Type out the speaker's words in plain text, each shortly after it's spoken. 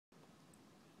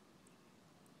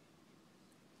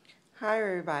Hi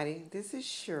everybody, this is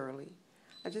Shirley.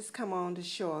 I just come on to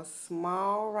show a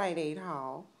small RiteAid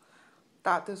haul.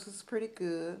 Thought this was pretty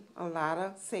good. A lot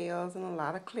of sales and a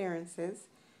lot of clearances.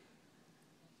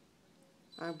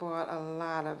 I bought a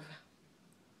lot of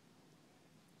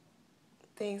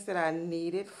things that I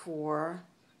needed for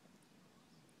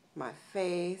my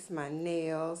face, my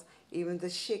nails, even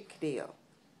the Chic deal.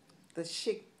 The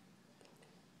Chic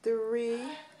 3 is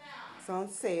on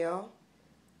sale.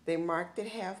 They marked it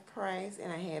half price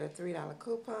and I had a $3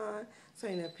 coupon, so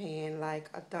I ended up paying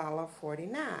like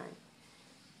 $1.49.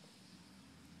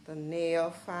 The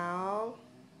nail file.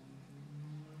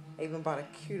 I even bought a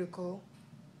cuticle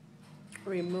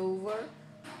remover,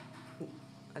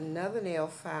 another nail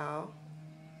file,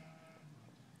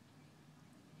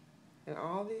 and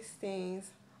all these things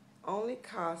only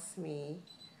cost me,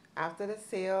 after the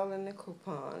sale and the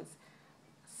coupons,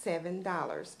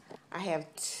 $7. I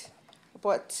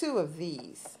bought two of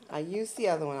these. I used the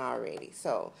other one already,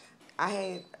 so I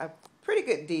had a pretty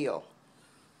good deal.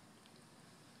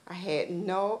 I had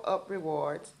no up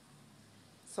rewards,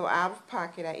 so out of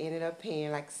pocket I ended up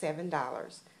paying like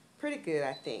 $7. Pretty good,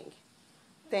 I think.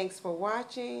 Thanks for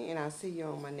watching, and I'll see you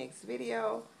on my next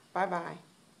video. Bye-bye.